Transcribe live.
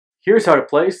Here's how to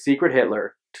play Secret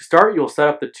Hitler. To start, you'll set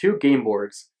up the two game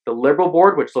boards, the liberal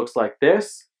board, which looks like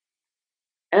this,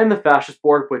 and the fascist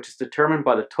board, which is determined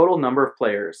by the total number of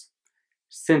players.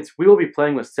 Since we will be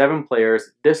playing with 7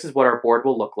 players, this is what our board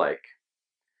will look like.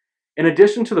 In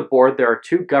addition to the board, there are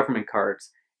 2 government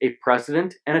cards, a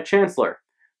president and a chancellor.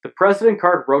 The president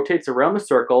card rotates around the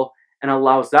circle and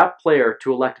allows that player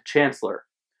to elect a chancellor.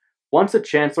 Once a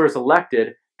chancellor is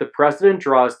elected, the president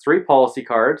draws 3 policy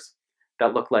cards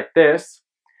that look like this,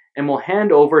 and will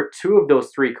hand over 2 of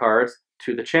those 3 cards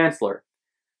to the chancellor.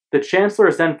 The chancellor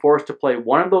is then forced to play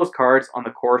one of those cards on the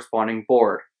corresponding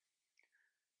board.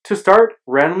 To start,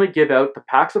 randomly give out the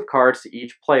packs of cards to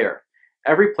each player.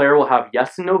 Every player will have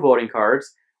yes and no voting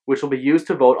cards, which will be used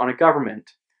to vote on a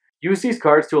government. Use these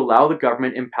cards to allow the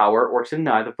government in power or to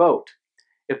deny the vote.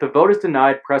 If the vote is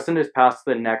denied, precedent is passed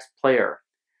to the next player.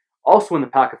 Also in the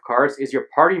pack of cards is your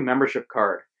party membership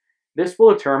card. This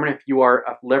will determine if you are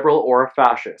a liberal or a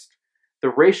fascist. The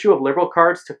ratio of liberal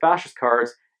cards to fascist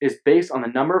cards is based on the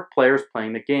number of players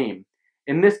playing the game.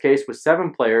 In this case, with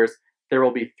 7 players, there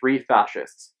will be 3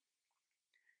 fascists.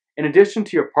 In addition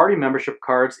to your party membership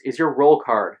cards is your role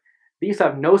card. These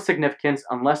have no significance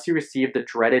unless you receive the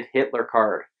dreaded Hitler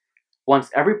card.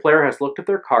 Once every player has looked at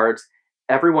their cards,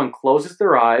 everyone closes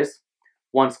their eyes.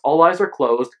 Once all eyes are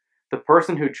closed, the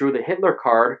person who drew the Hitler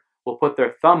card will put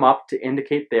their thumb up to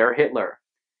indicate they are Hitler.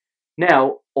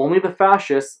 Now, only the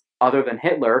fascists, other than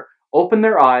Hitler, open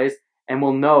their eyes and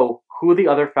will know who the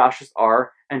other fascists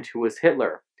are and who is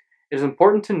Hitler. It is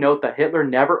important to note that Hitler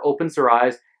never opens their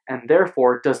eyes and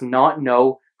therefore does not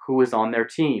know who is on their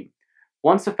team.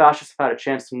 Once the fascists have had a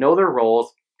chance to know their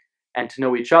roles and to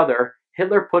know each other,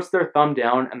 Hitler puts their thumb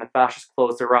down and the fascists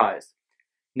close their eyes.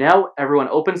 Now everyone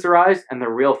opens their eyes and the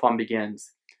real fun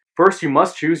begins. First, you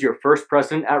must choose your first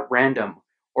president at random,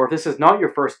 or if this is not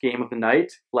your first game of the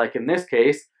night, like in this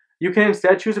case, you can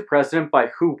instead choose a president by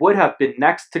who would have been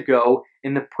next to go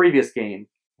in the previous game.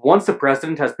 Once the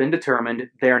president has been determined,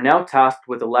 they are now tasked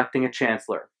with electing a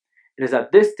chancellor. It is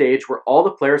at this stage where all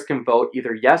the players can vote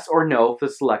either yes or no for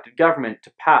the selected government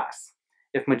to pass.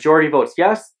 If majority votes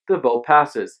yes, the vote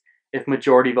passes. If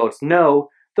majority votes no,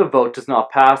 the vote does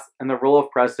not pass and the role of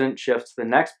president shifts to the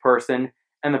next person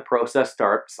and the process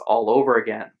starts all over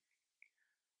again.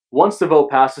 Once the vote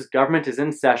passes, government is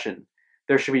in session.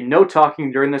 There should be no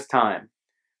talking during this time.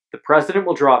 The president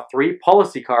will draw 3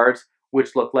 policy cards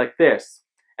which look like this,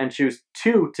 and choose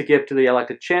 2 to give to the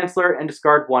elected chancellor and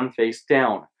discard 1 face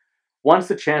down. Once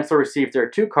the chancellor receives their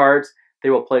 2 cards, they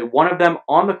will play one of them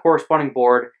on the corresponding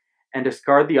board and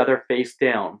discard the other face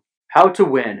down. How to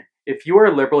win. If you are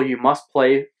a liberal, you must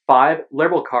play 5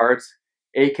 liberal cards,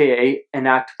 aka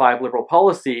enact 5 liberal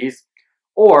policies,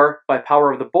 or, by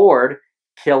power of the board,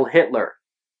 kill Hitler.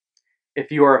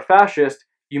 If you are a fascist,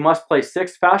 you must play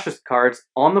 6 fascist cards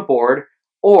on the board,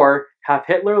 or have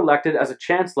Hitler elected as a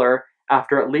chancellor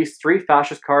after at least 3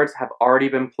 fascist cards have already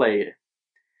been played.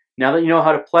 Now that you know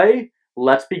how to play,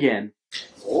 let's begin.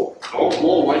 Oh,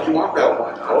 why do you want that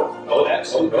one? Oh,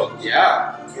 that's so good.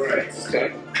 Yeah. That's right.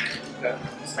 Okay.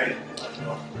 That's right.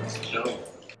 No.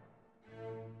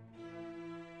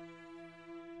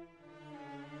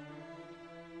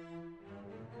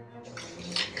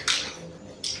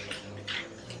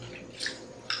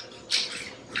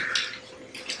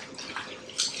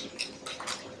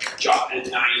 Job at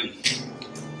 9.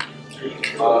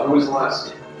 Who was the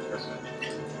last?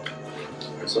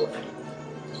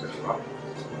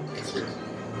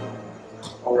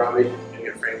 Oh, Robbie, you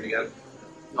get framed again?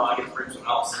 No, I get framed someone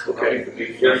else. Okay,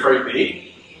 you're gonna frame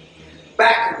me?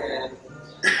 Back again.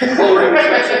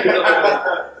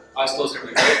 Eyes closed,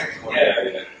 everything, right?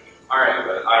 Yeah. Alright,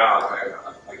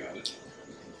 I got it.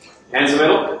 Hands in the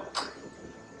middle.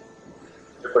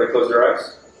 Everybody close their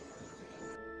eyes.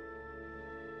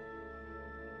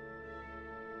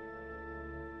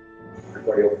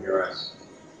 Everybody open your eyes.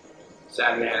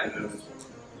 Sad man.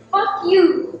 Fuck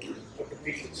you!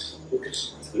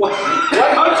 What?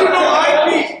 How'd you know I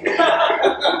beat?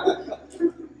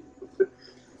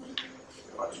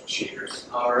 Bunch of cheaters.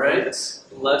 Alright,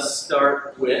 let's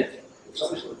start with...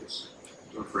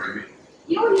 Don't frame me.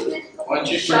 You don't even... Why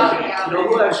don't you shut frame me? down. No,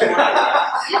 who actually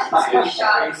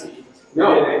Shut.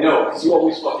 No, because you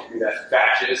always fucking do that.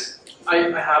 Fascist. I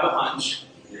have a hunch.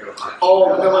 You're gonna punch.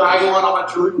 Oh, and then when I go on, I'm a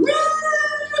true.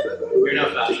 You're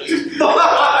not fascist. Oh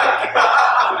my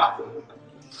god!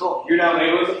 Cool. You're now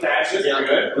labeled as a fascist. Yeah.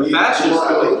 Good. The fascist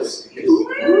goes. Yeah,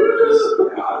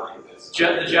 I like this.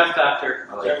 The Jeff factor.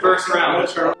 I like First round.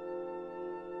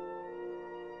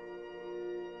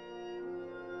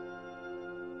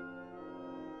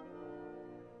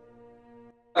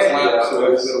 Hey,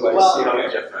 was a little Well, you know,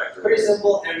 Jeff Factor. Pretty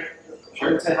simple, and I'm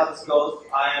going to tell you how this goes.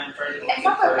 I am trying to go It's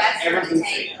not the first. best Everyone's going to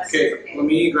thing. say yes. Okay, let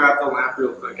me grab the lamp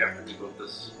real quick after we build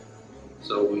this,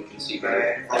 so we can see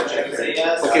better. I'll check and say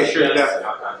yes. Okay, sure, Yes.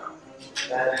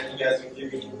 yeah. And you guys can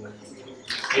give me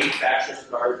 8 fascist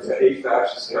cards. 8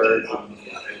 fascist cards and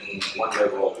 1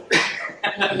 red roll.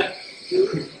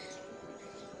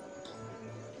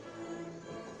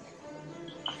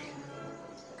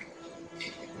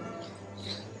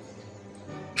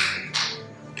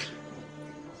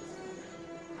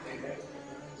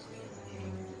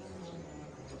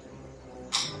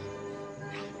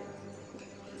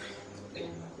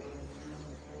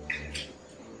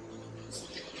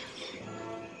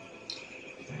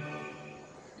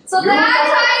 So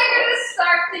that's how you're gonna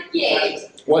start the game.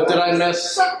 What did I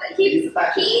miss? So he put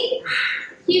down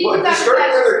Well, the destroy the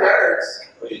fascist other card. cards.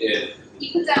 What you did? He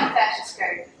put down the fascist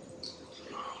card.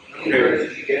 Okay, what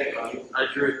did you get? I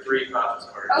drew 3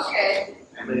 fascist cards. Okay.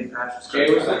 How many fascist Okay,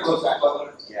 cards? where's that close back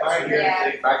button? Alright, here.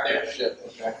 Yeah. Back there? Shit,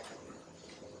 okay.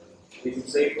 We can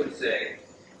safely say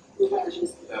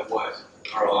That what?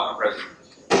 Our long president.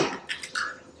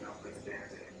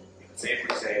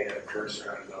 safely say that the first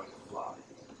round is going to flop.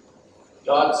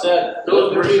 God said,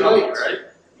 Those were too shuffled, late. right?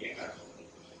 Yeah.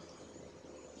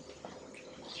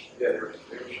 Yeah,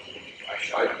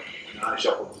 I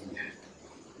shuffled them in.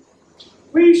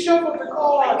 We shuffled the I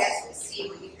cards. guess we see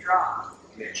what you draw.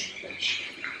 If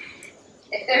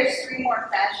there's 3 more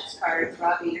fascist cards,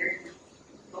 Robbie, you're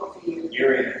both of you.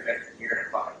 You're in a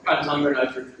 5. I'm hungry, I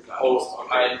drew 3 fascists.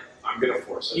 Oh, I'm gonna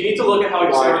force it. You need to look at how you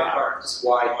Why? start the cards.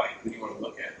 Why? Who do you want to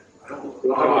look at? We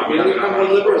don't have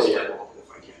a liberal yet.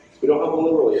 We don't have a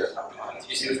liberal yet. Do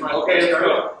you see what's my Okay, let's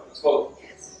go. Let's go.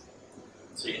 Yes.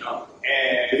 So you know.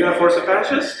 You're gonna force a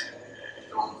fascist?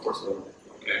 No, I'm gonna force a liberal.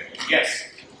 Okay. Yes.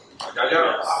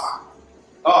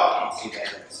 Oh, See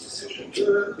that decision.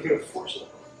 you're gonna force it.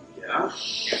 Yeah?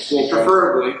 Yes. Well,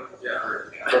 preferably. Yeah.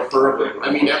 Preferably.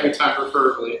 I mean, every time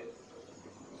preferably.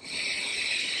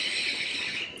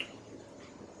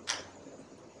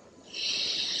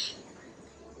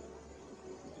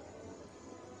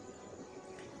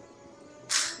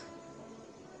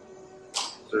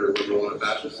 Is there a liberal and a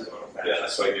fascist? Yeah,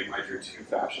 that's why I drew 2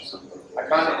 fascists in a row. I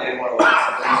kind of didn't want to lose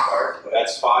these cards, but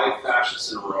That's 5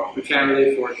 fascists in a row. We can't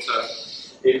really afford to.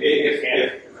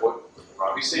 If what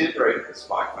Robbie's saying is right, it's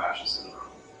 5 fascists in a row.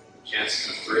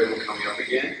 Chances of 3 of them coming up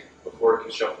again before it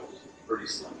can shuffle is pretty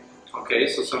slim. Okay,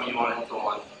 so some of you want to go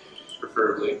on,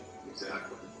 preferably.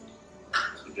 Exactly.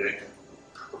 Okay.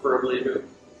 Preferably who?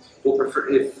 We'll prefer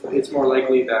if it's more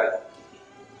likely that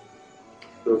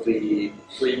there'll be.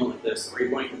 So you went with this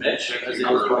 3-point Mitch? As in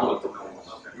I was going the with the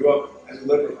normal. grew up as a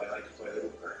liberal. I like to play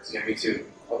liberal cards. Yeah, me too.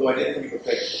 Although I didn't think you could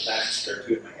play the fascist card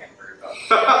too in my hand very well.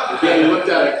 Yeah, you looked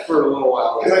at it for a little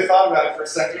while. Because I thought about it for a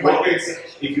second. Well, Like,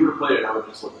 if you were playing it, I would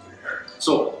just look at your cards.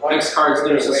 So, next cards,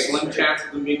 there's a slim chance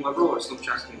of them being liberal or a slim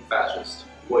chance of being fascist.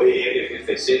 Well, if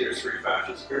they say there's 3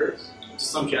 fascist cards, There's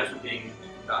some chance of being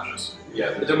fascist.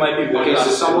 yeah. But there might be one. Okay, so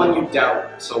fascist. someone you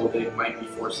doubt, so they might be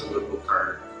forced a liberal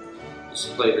card.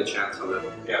 Just play the chance of it.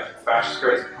 Yeah, fascist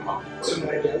cards come up. Someone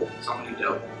I do. Someone you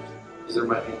doubt. Because there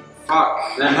might be. Fuck!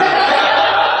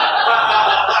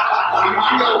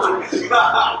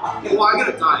 Well, I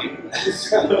gotta die.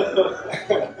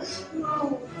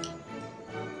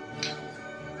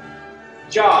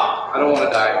 Job. I don't wanna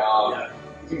die.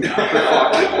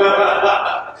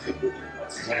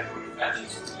 That's exactly what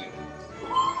fascists do.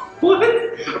 What?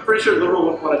 I'm pretty sure liberal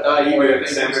wouldn't want to die either.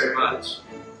 Thank you very much.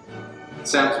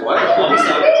 Sam's what?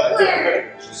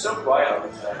 Hitler! She's so quiet all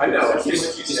the time. I know.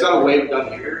 She's got a wave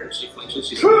gun here and she flinches.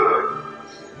 She's okay,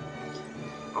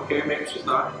 maybe she's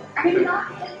not. I'm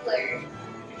not Hitler.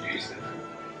 Jason.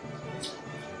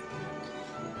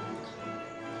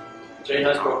 Jay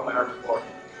has broken my heart before.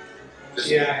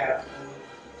 Yeah, I have.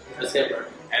 As Hitler.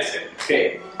 As it.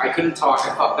 Okay, I couldn't talk.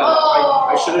 I thought that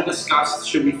I should have discussed.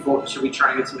 Should we try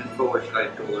and get some info or should I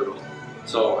go little?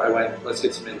 So I went. Let's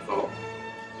get some info.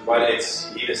 But it's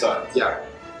he decides. Yeah.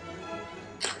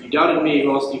 You doubted me.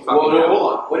 Who else do you fucking? Well, no, doubt?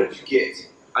 hold on. What did you get?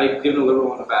 I given a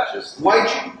liberal and a fascist Why'd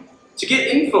you? to get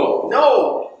info.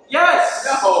 No! Yes.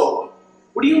 No!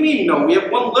 What do you mean? No, we have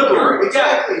one liberal.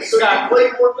 Exactly. So you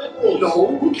play more liberals.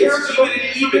 No, who cares It's about even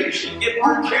it even? You should get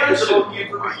more Who cares information. about the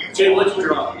information? Jay, what'd you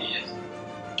draw?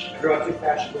 Draw 2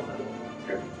 fascist.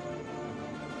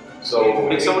 So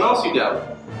pick someone else you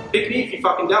doubt. Pick me if you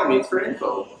fucking doubt me. It's for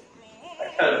info. I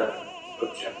kind of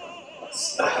put Jeff on.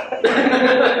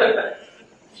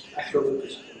 I throw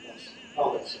Lucas.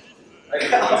 Always.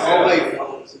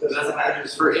 Always. It doesn't matter.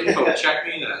 It's for info. Check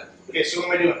me then. Okay, so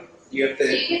what am I doing? You have So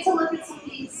to. you get to look at some of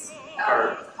these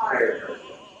cards.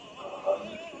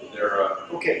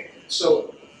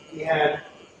 So we had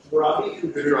Robbie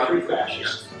who drew 3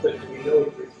 fascists, but do we know he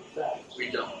drew 3 fascists? We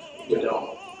don't. We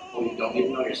don't. Oh, you don't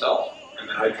even know yourself? And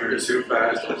then I drew 2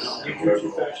 fascists. You drew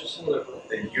 2 fascists and liberal.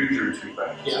 And you drew 2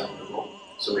 fascists. Yeah.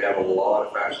 So we have a lot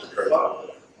of fascist cards out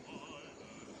there.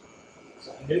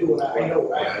 So I knew what I know,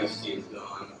 Yeah, right? IC is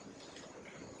gone.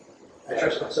 I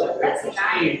trust myself. That's a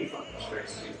 9.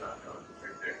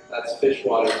 That's fish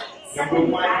water.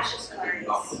 7 fascist I'll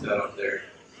cards. put that up there.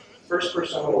 First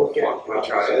person I want to look at We'll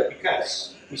try it.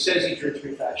 because he says he drew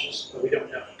 3 fascists, but we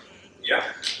don't know. Yeah.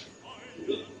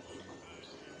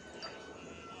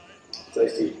 It's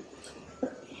iced. A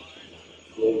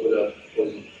little bit of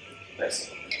poison. Nice.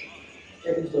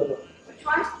 Kevin's liberal. Which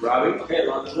one? Robbie? Okay,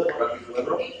 Lon's liberal. Robbie's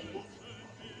liberal?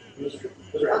 He was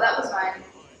Oh, that was mine.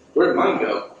 Where'd mine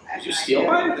go? Did you steal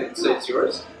mine? Did you say it's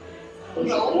yours?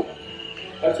 No.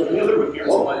 That's what the other one here.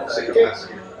 Oh, mine. Second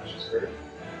fascist card.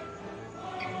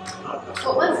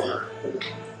 What was he?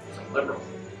 Liberal.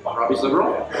 Robbie's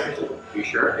liberal? You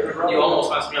sure? You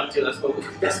almost messed me up too. That's what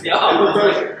pissed me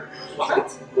off.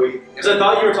 What? Wait. Because I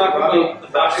thought you were talking about the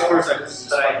fascist cards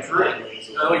that I drew.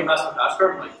 No, you messed with the fascist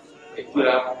card. I'm like,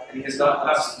 Yeah. And he's not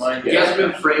passed mine He yet.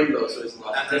 hasn't been framed though, so he's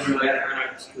not. and then you're like,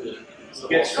 I'm screwed. He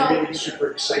gets really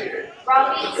super excited.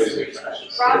 Robbie's Super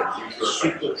excited.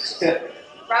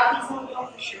 Robbie's liberal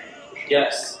for sure.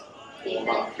 Yes. And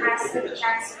then pass the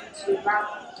chancellor to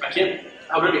Robbie. I can't.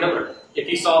 How would it be Hitler? If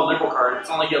you saw a liberal card, it's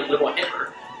not like you have liberal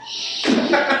Hitler.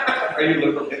 Are you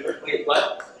liberal Hitler? Wait,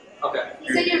 what? Okay.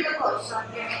 He said you're liberal, so I'm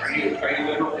giving it to you. Are you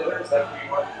liberal Hitler? Is that who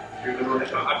you are? You're liberal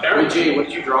Hitler? Wait, Apparently, Jay, what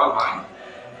did you draw on mine?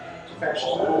 Fascist.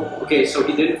 Okay, so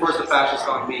he didn't force the fascist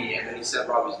on me, and then he said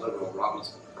Robbie's liberal.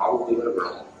 Robbie's probably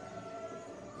liberal.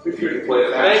 You can play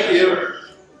the Thank fascist you. card.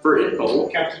 For info,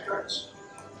 Captain cards.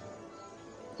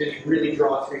 Did he really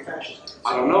draw 3 fascists?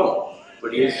 I don't know,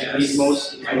 but he's Yes. more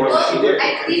Well, likely there. I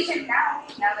believe him now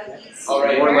that he's All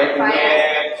right, more likely verified.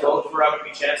 And vote for Robbie to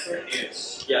be chancellor?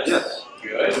 Yes. Yes. Yes,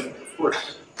 Good. of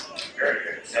course. Very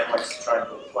good. Sam likes to try and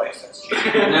vote twice. That's cheating.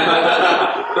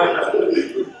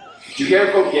 You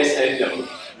can't vote yes and no.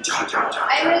 Cha cha cha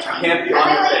I really cha. Can't be I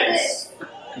on your like face.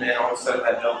 And then all of a sudden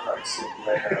that no card sitting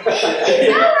right there. this.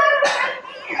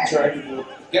 Trying to vote.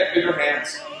 Get bigger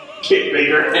hands. Get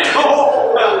bigger hands.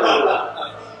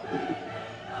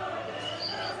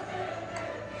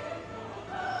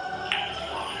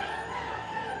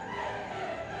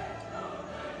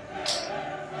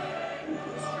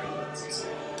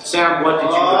 Sam, what did you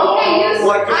do? Okay, you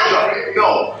What the fuck?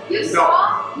 No. You saw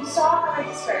how I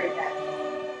discarded that.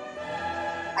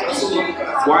 I just drew the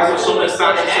card. Why are there so many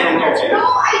fascists in a row? No,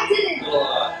 I didn't.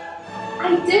 I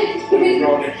didn't.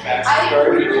 Thrown in fast I card.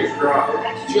 drew- You draw. I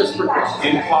drew Just three for fascists.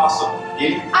 Impossible.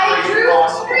 I drew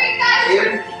Impossible. 3 fascists. You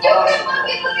can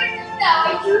look at them now. I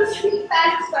drew 3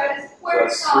 fascist cards.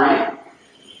 That's God.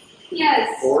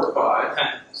 Yes. 4, 5,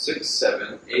 6,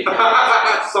 7, 8.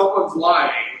 Someone's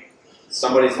lying.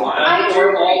 Somebody's lying. I And drew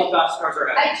where all three. the fascist cards are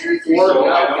at. I drew 3. Or-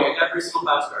 Okay, every single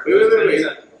fascist card. Wait.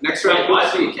 Next round we'll You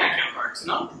see. can't count cards.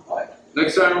 No.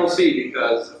 Next round we'll see,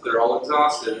 because if they're all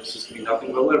exhausted, it's just gonna be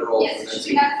nothing but liberals, Yes, and it's it's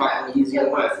just gonna be nothing fucking easy to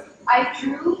win. I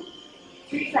drew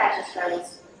 3 fascist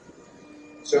cards.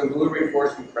 So who are we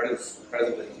forcing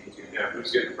presidency to? Yeah,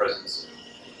 who's getting the presents?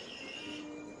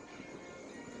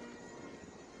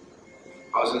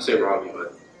 I was gonna say Robbie,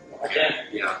 but Okay.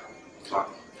 yeah. Fuck.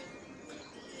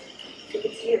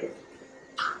 It's you.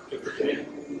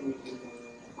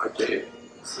 Like Dave.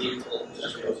 See,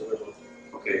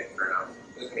 Okay, fair enough.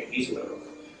 Doesn't mean he's liberal.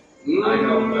 I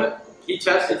know, but He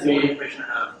tested it's the only me. information I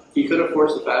have. He could have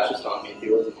forced the fascist on me if he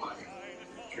wasn't lying.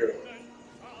 True.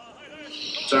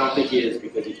 Which I don't think he is,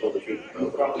 because he told the truth.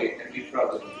 You probably believe him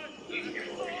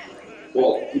over you.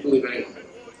 Well, you believe anyone.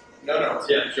 No.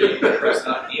 Yeah, Jay, the rest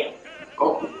not Neil.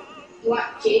 Oh, You want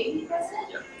Jay to be president?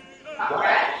 Yeah. Not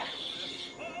Brad.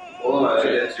 Hold on,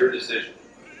 it's your decision.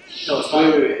 No, it's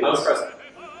Wait. I was president.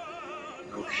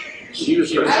 No shit. she was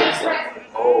She was I was chancellor. president.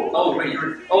 Oh. Oh, wait, you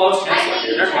were. Oh, I was I chancellor.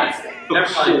 think Never mind. chancellor.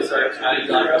 Never mind. Sorry, I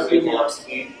got really lost.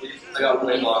 I got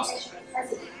really lost.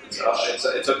 President.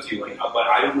 It's up to you, like, but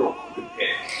I don't know who to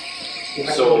pick.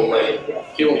 So, like,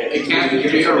 it can't be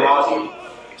Jay or Robbie.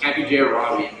 It can't be Jay or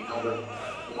Robbie, and you know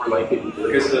they're more likely to do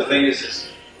because it. the thing is,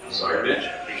 sorry, Mitch, you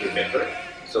can Hitler.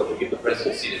 So if we give the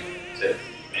presidency to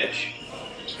Mitch,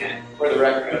 he can't. For the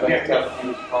record, I'd like to tell you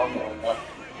who's calling me.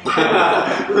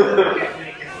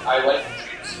 I like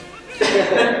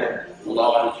A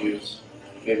lot of Jews.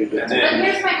 Maybe a bit. And But then-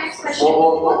 here's my next question.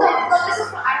 Whoa. Well, no, this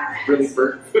is what I want to Really ask.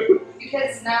 burnt.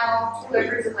 Because now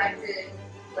whoever's elected,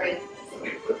 like,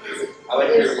 I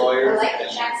like your lawyers. I like the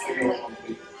chancellor.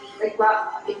 Like, Rob,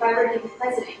 if I were to be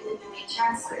president, who would be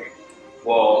chancellor?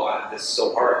 Well, this is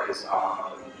so hard because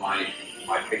my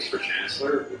picks for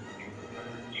Chancellor,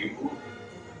 you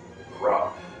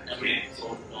Rob.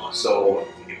 So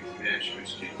you can manage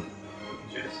which team.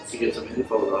 To get some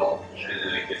info though. And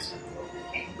then it gets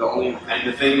The only and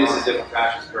the thing is if a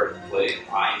fascist card is played,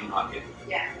 I am not getting it.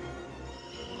 Yeah.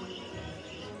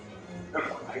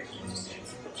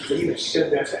 So you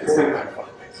said that before.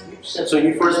 You said so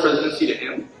you forced presidency to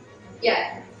him?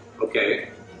 Yeah. Okay.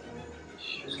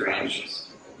 Strange.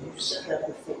 You said that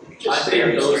before. You I just think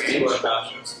said those strange. two are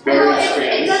fascists. No, Very it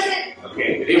strange. doesn't.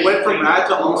 Okay. It went from that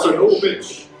to also no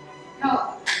bitch.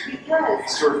 No, because.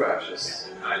 Extra fascist.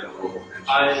 I don't know.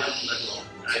 I am liberal.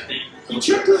 I think He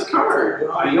checked his card.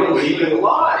 I know, but he can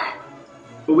lie.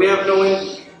 But we have no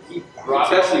one. He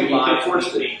Robbie tested. He lied, can force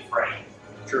he's it. being framed.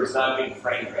 True. He's not being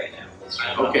framed right now.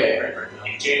 I'm not Okay. being framed right now.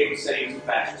 If Jay was saying he was a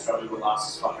fascist, Robbie would have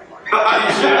lost his fucking mind.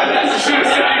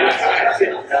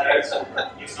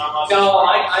 He's not lost No, his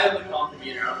mind. I am the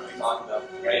contributor. I'm what we talking about.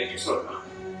 Right? You're so calm.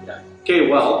 Okay,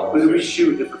 well, who do we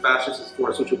shoot if a fascist is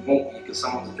forced, which it won't be because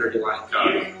someone's a dirty line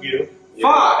card? You.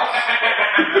 Fuck!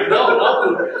 No, not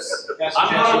Lucas.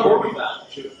 I'm not on board with that.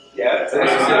 Yeah,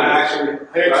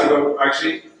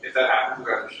 actually, if that happens,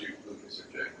 we have to shoot Lucas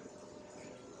or Jay.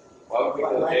 Why would we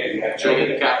go Jay? We have Should I get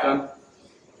Jay. the cap gun?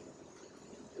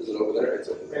 Is it over there? It's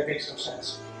over there. That makes no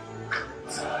sense.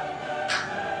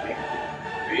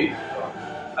 Me?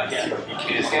 Again,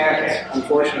 You can't.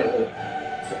 Unfortunately.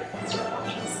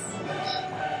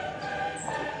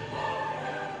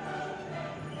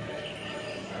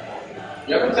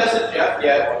 You haven't tested Jeff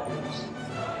yet.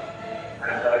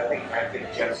 I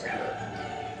think Jeff's gonna.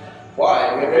 Why?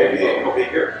 Okay,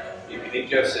 here. If you think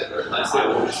Jeff's it, I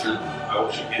will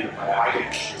shoot him if I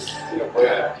can shoot. Oh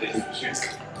yeah. Then you can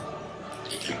shoot.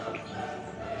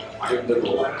 I'm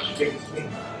liberal. Why don't you take it to me?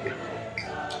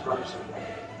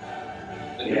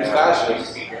 And he's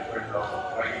fascist.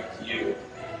 You.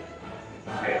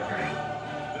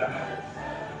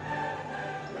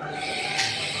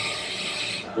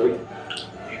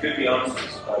 you could be honest with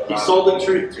yourself. He sold the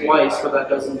truth twice, but that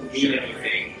doesn't mean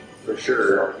anything for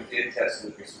sure. We did test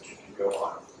Lucas, which you can go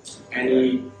on. And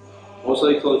he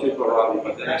mostly told the truth about Robbie,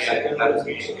 but then again, that doesn't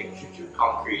mean anything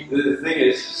concrete. The thing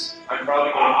is, I'm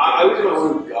probably going I was the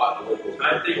one who got the liberal.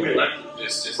 I think we like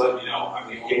Just let me know. I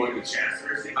mean, give you him a chance.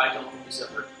 I don't think he's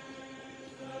ever.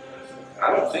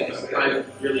 I don't think so. I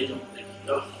really don't think.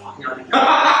 No, fuck, not even.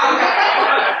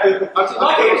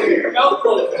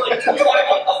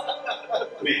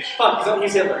 Fuck,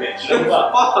 he's Hitler. Mitch, Shut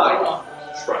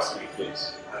up. trust me,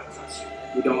 please.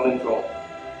 We don't have info.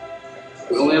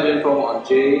 We only have info on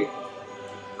Jay.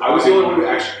 I was the only one who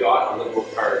actually got a liberal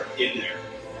card in there.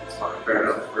 It's fine, fair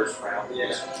enough. First round.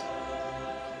 Yeah.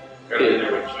 Better than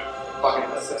their win check. Fucking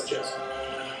that's just.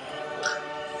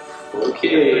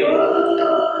 Okay.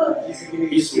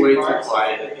 He's way too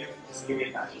quiet. Just give me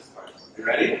a fascist card. You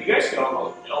ready? You guys can all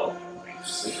vote no.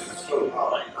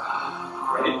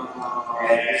 Ready?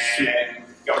 And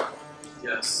go.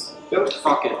 Yes.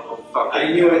 Fuck it. Fuck I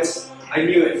it. knew it. I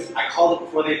knew it. I called it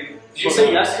before they. Did you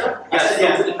say yes, Joe? I said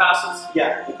yes. It passes.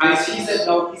 Yeah. He said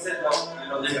no. He said no. I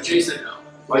know And this. Jay said no.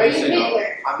 Why'd you say no?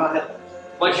 Hitler. I'm not Hitler.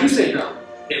 Why'd you say no?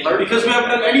 Hitler? Because we haven't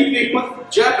done anything with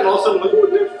Jeff, and also like, what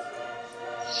the?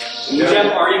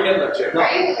 Jeff, are you Hitler? No,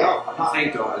 Are you Hitler? no, I'm not.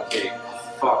 Thank God. Okay.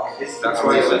 Fuck. That's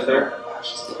why I said there.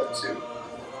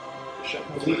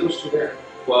 He goes to there.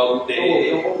 Well,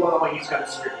 Oh, well, he's got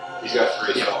three. he's got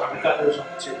three. So I thought there was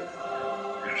only two.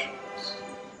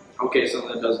 Okay, so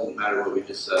that doesn't matter what we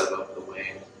just said about the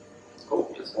way.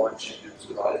 Oh, it's one chicken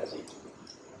divided.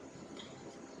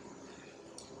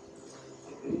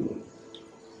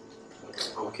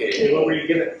 Okay, Okay, what were you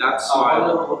giving? that's One my.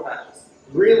 liberal fascist.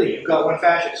 Really? You've got one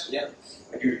fascist?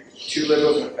 I do 2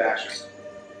 liberals and a fascist.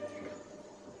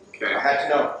 Okay. I had to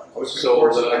know. I was So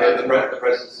forced. I had to know. the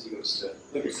presidency goes to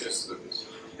Lucas. Lucas.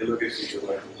 And Lucas is your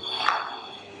lawyer.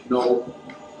 No.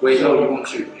 Wait, no, you won't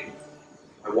shoot me.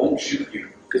 I won't shoot you.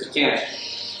 Because you can't.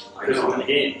 I Because know. in the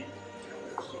game.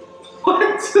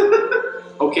 What?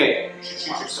 Okay,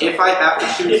 if I have to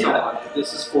shoot someone, if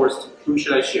this is forced, who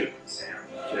should I shoot?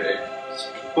 Okay.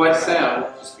 Why Sam?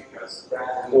 Just because.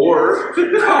 Or.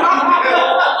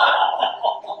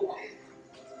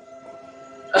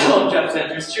 Oh, Jeff said,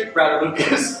 just shoot Brad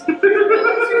Lucas.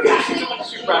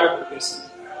 Shoot Brad Lucas.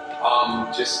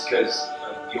 Just because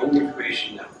the only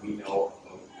information that we know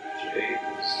of Jay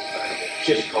is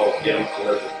just called him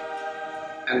political.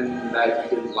 And that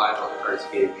you didn't lie about the cards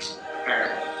he gave me,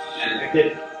 apparently. And I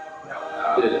did.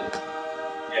 Did it.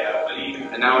 yeah, but even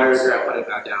And now I regret putting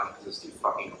that down because it's too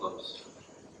fucking close.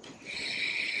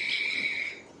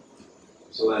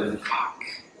 so then,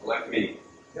 elect me.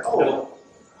 No.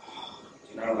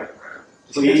 You know, like,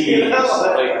 Please,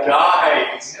 like,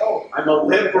 guys, no. I'm a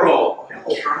liberal. I'm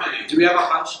trying. Do we have a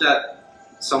hunch that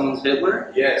someone's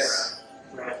Hitler? Yes.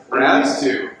 Brad? These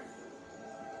two.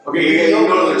 Okay, you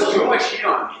know, there's too much heat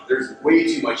on me. There's way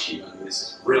too much heat on me. This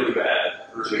is really bad.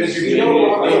 Because you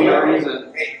know, Maybe our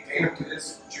reason. Hey, pay him to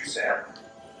this juice Sam.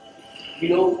 You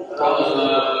know,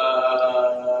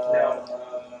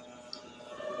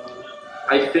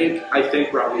 I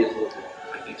think Robbie is liberal.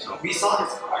 I think so. We saw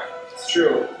his car. it's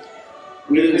true.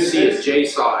 We didn't see it. Jay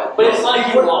saw it. But it's like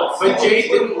he wants. But Jay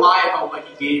didn't lie about what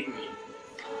he gave me.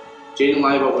 Jay didn't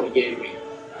lie about what he gave me.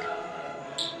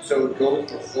 So go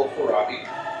for Robbie.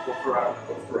 Go for Robbie.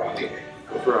 Go for Robbie.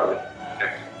 Go for Robbie.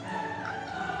 Okay.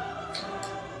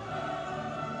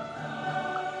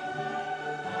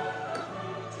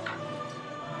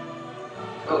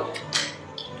 Oh.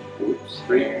 Oops.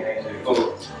 3.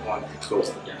 Oh, 1. Go.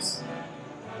 Yes.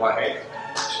 Why?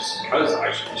 Just because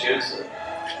I should chance it.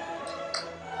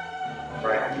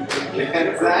 Right.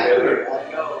 Exactly.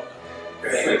 Let go.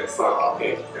 Okay. Fuck.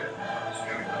 Okay.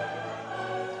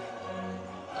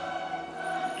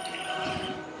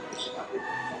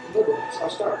 I'll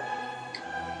start.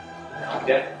 Yeah.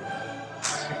 Okay.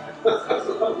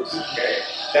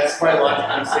 That's my logic.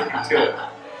 I'm sticking to it.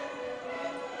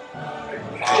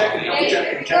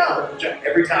 Check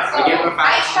every time. So, I give him a I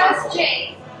fast trust circle.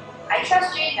 Jane. I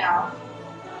trust Jane now.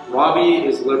 Robbie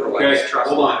is liberal. I Okay, just trust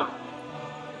hold him. on.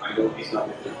 I know he's not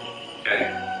Hitler.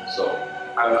 Okay. So,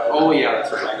 Oh yeah,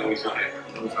 that's right. I know he's not Hitler.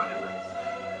 No, he's not Hitler.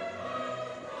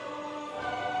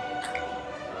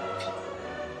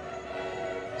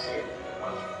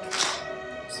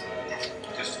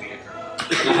 Just to be You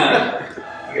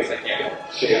guys like, yeah.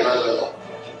 Okay, I'm not liberal.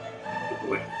 Good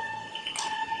boy.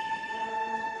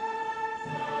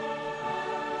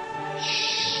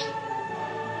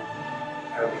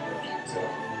 I don't think that's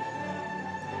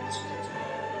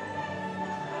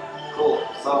Cool.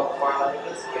 So far like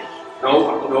this.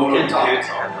 No, you Can't talk. can't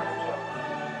talk.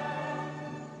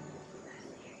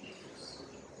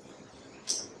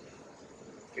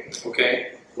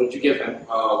 Okay. What'd you give him?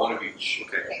 One of each.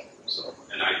 Okay. So,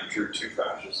 and I drew 2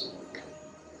 fascists.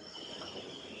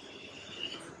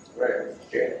 right.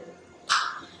 Okay.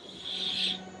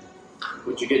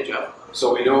 What'd you get, Jeff?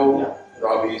 So we know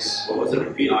Robbie's, What was it?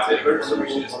 Repeat not it. Hitler, so we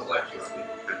should just elect you.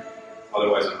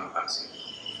 Otherwise, I'm not passing.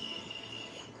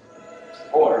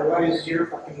 Or, Otherwise, you're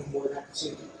fucking more than happy to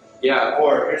see. Yeah.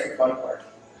 here's the fun part.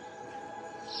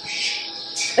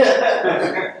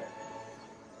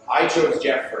 I chose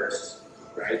Jeff first,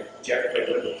 right? Jeff played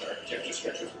Liberal card. Jeff just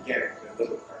got chosen again, played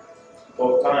Liberal card.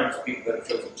 Both times, people that have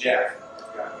chosen Jeff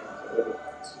have gotten the Liberal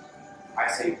cards.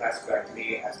 I say you pass it back to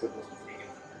me as Liberals and vegan.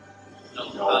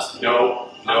 No.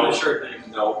 I'm a sure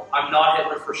thing. No. I'm not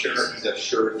Hitler for sure. He's a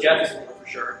sure. Jeff is Hitler for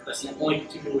sure. That's the only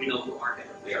 2 people we know who aren't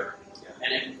Hitler for sure.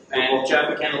 And Jeff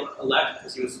we can't elect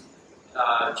because he was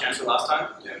chancellor last time.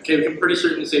 Okay, we can pretty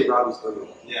certainly say Robbie's liberal.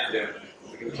 Yeah.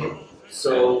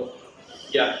 So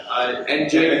yeah, And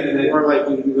Jay, more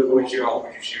likely to be liberal. Would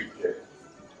you shoot Jay?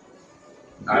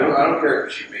 I don't care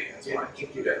if you shoot me. That's fine. You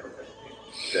do that.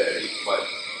 Okay, but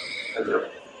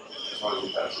as long as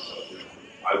we pass this up,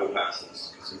 I will pass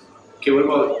this. Okay, what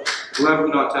about who have we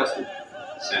not tested?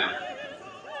 Sam.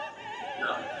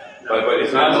 no. But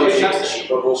it's not. No, She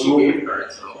she- gave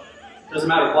cards though. Doesn't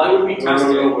matter. Why would we test it?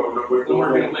 We're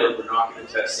gonna win. not going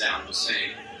to test Sam. I'm just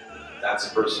saying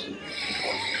that's a person.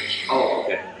 Oh,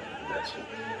 okay. That's it.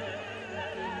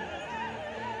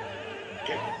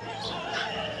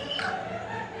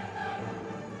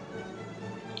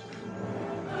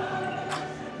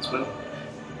 This one.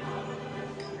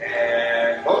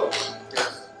 And vote.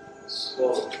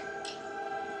 Well,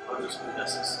 I'm just gonna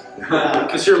test this.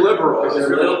 Because you're liberal. I was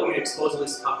really hoping we expose at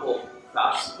least a couple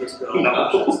fascists.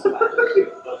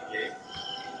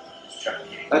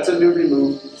 That's a newbie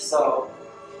move. So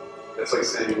That's like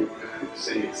saying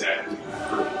exactly.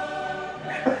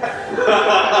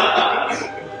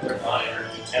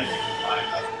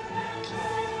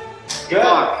 Good.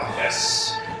 Fuck.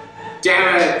 Yes.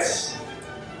 Damn it.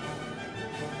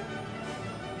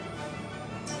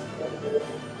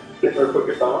 Hitler, put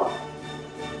your thumb up.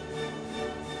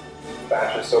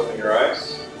 Fascist, open your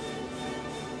eyes.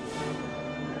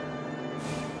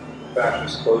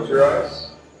 Fascist, close your eyes.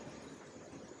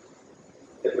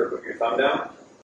 Hitler, put your thumb down.